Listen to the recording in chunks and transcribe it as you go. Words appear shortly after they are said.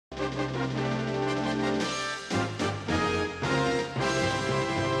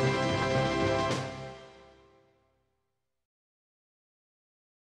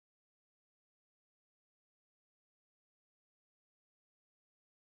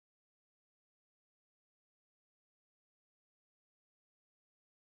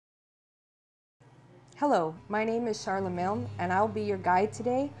Hello, my name is Charlotte Milne and I will be your guide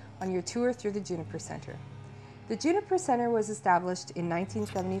today on your tour through the Juniper Center. The Juniper Center was established in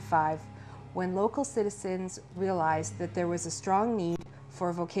 1975 when local citizens realized that there was a strong need for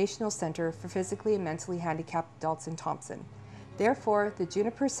a vocational center for physically and mentally handicapped adults in Thompson. Therefore, the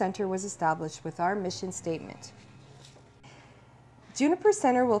Juniper Center was established with our mission statement. Juniper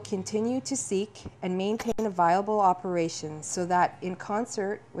Center will continue to seek and maintain a viable operation so that, in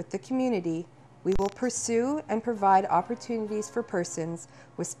concert with the community, we will pursue and provide opportunities for persons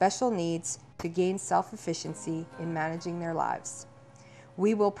with special needs to gain self-efficiency in managing their lives.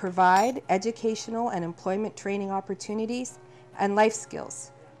 We will provide educational and employment training opportunities and life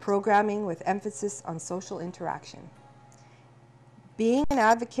skills, programming with emphasis on social interaction. Being an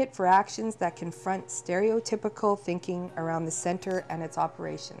advocate for actions that confront stereotypical thinking around the center and its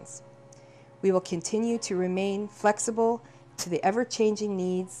operations. We will continue to remain flexible to the ever-changing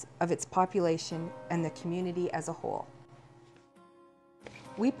needs of its population and the community as a whole.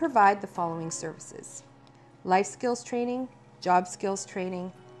 We provide the following services: life skills training, job skills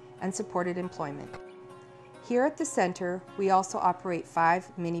training, and supported employment. Here at the center, we also operate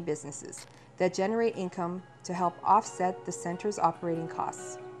 5 mini businesses that generate income to help offset the center's operating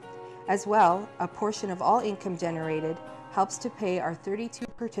costs. As well, a portion of all income generated helps to pay our 32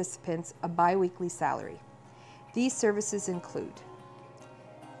 participants a bi-weekly salary. These services include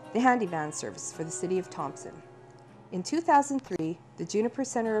the handy van service for the City of Thompson. In 2003, the Juniper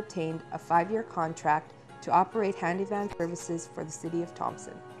Center obtained a 5-year contract to operate handy van services for the City of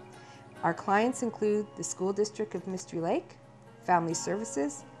Thompson. Our clients include the School District of Mystery Lake, Family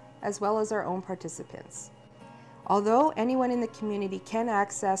Services, as well as our own participants. Although anyone in the community can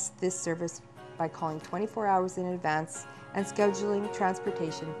access this service by calling 24 hours in advance and scheduling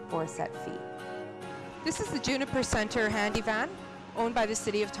transportation for a set fee. This is the Juniper Center handy van, owned by the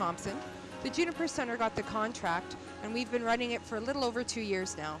City of Thompson. The Juniper Center got the contract, and we've been running it for a little over 2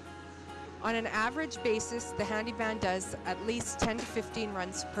 years now. On an average basis, the handy van does at least 10 to 15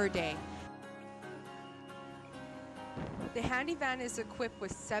 runs per day. The handy van is equipped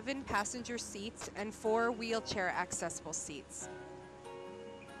with 7 passenger seats and 4 wheelchair accessible seats.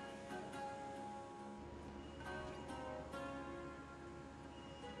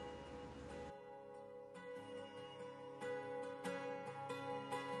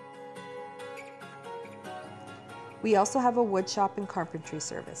 We also have a wood shop and carpentry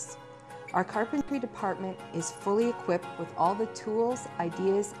service. Our carpentry department is fully equipped with all the tools,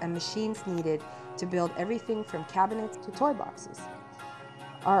 ideas, and machines needed to build everything from cabinets to toy boxes.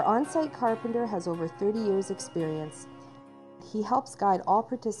 Our on-site carpenter has over 30 years experience. He helps guide all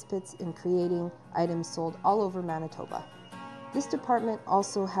participants in creating items sold all over Manitoba. This department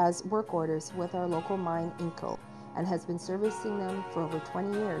also has work orders with our local mine, Inco, and has been servicing them for over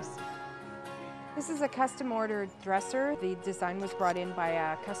 20 years. This is a custom ordered dresser. The design was brought in by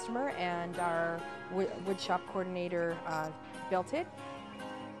a customer, and our wood shop coordinator built it.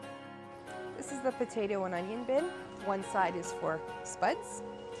 This is the potato and onion bin. One side is for spuds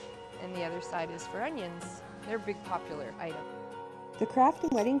and the other side is for onions. They're a big popular item. The craft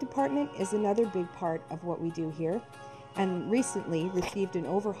and wedding department is another big part of what we do here, and recently received an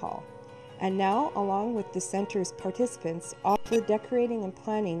overhaul. And now, along with the center's participants, offer decorating and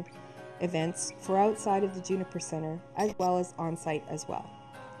planning events for outside of the Juniper Center, as well as on-site as well.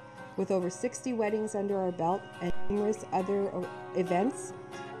 With over 60 weddings under our belt and numerous other events,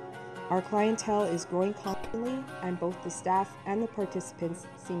 our clientele is growing constantly, and both the staff and the participants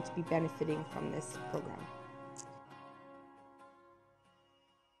seem to be benefiting from this program.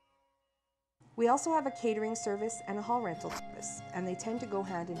 We also have a catering service and a hall rental service, and they tend to go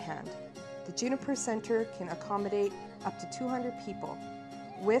hand in hand. The Juniper Center can accommodate up to 200 people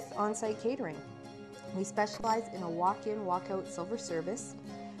with on-site catering. We specialize in a walk-in, walk-out silver service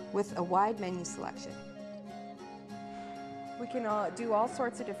with a wide menu selection. We can do all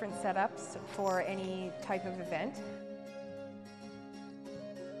sorts of different setups for any type of event.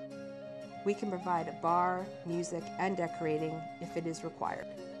 We can provide a bar, music, and decorating if it is required.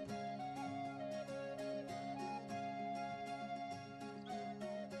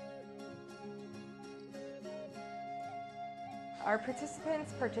 Our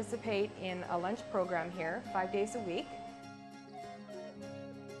participants participate in a lunch program here 5 days a week.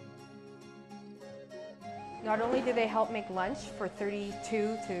 Not only do they help make lunch for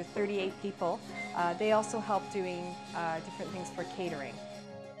 32 to 38 people, they also help doing different things for catering.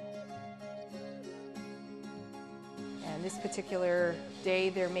 And this particular day,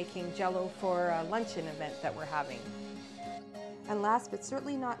 they're making Jell-O for a luncheon event that we're having. And last but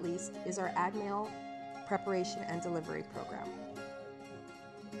certainly not least is our ad mail preparation and delivery program.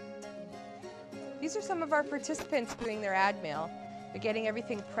 These are some of our participants doing their ad mail, but getting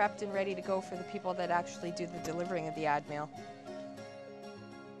everything prepped and ready to go for the people that actually do the delivering of the ad mail.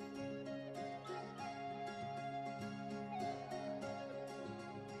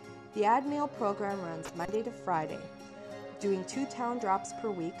 The ad mail program runs Monday to Friday, doing 2 town drops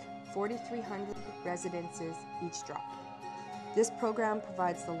per week, 4,300 residences each drop. This program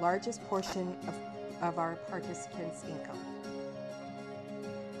provides the largest portion of our participants' income.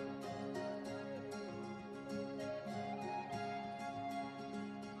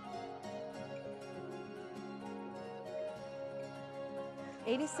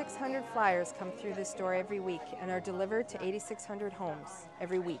 $8,600 flyers come through this door every week and are delivered to 8,600 homes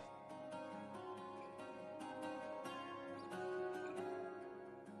every week.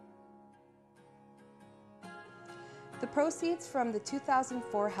 The proceeds from the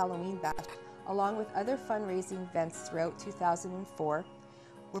 2004 Halloween bash, along with other fundraising events throughout 2004,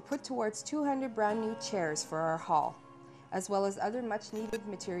 were put towards 200 brand new chairs for our hall, as well as other much needed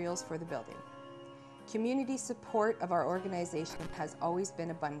materials for the building. Community support of our organization has always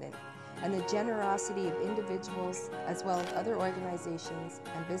been abundant, and the generosity of individuals as well as other organizations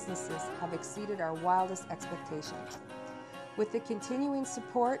and businesses have exceeded our wildest expectations. With the continuing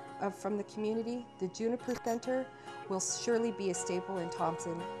support from the community, the Juniper Center will surely be a staple in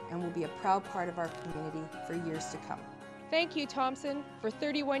Thompson and will be a proud part of our community for years to come. Thank you, Thompson, for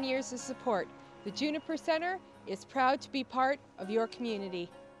 31 years of support. The Juniper Center is proud to be part of your community.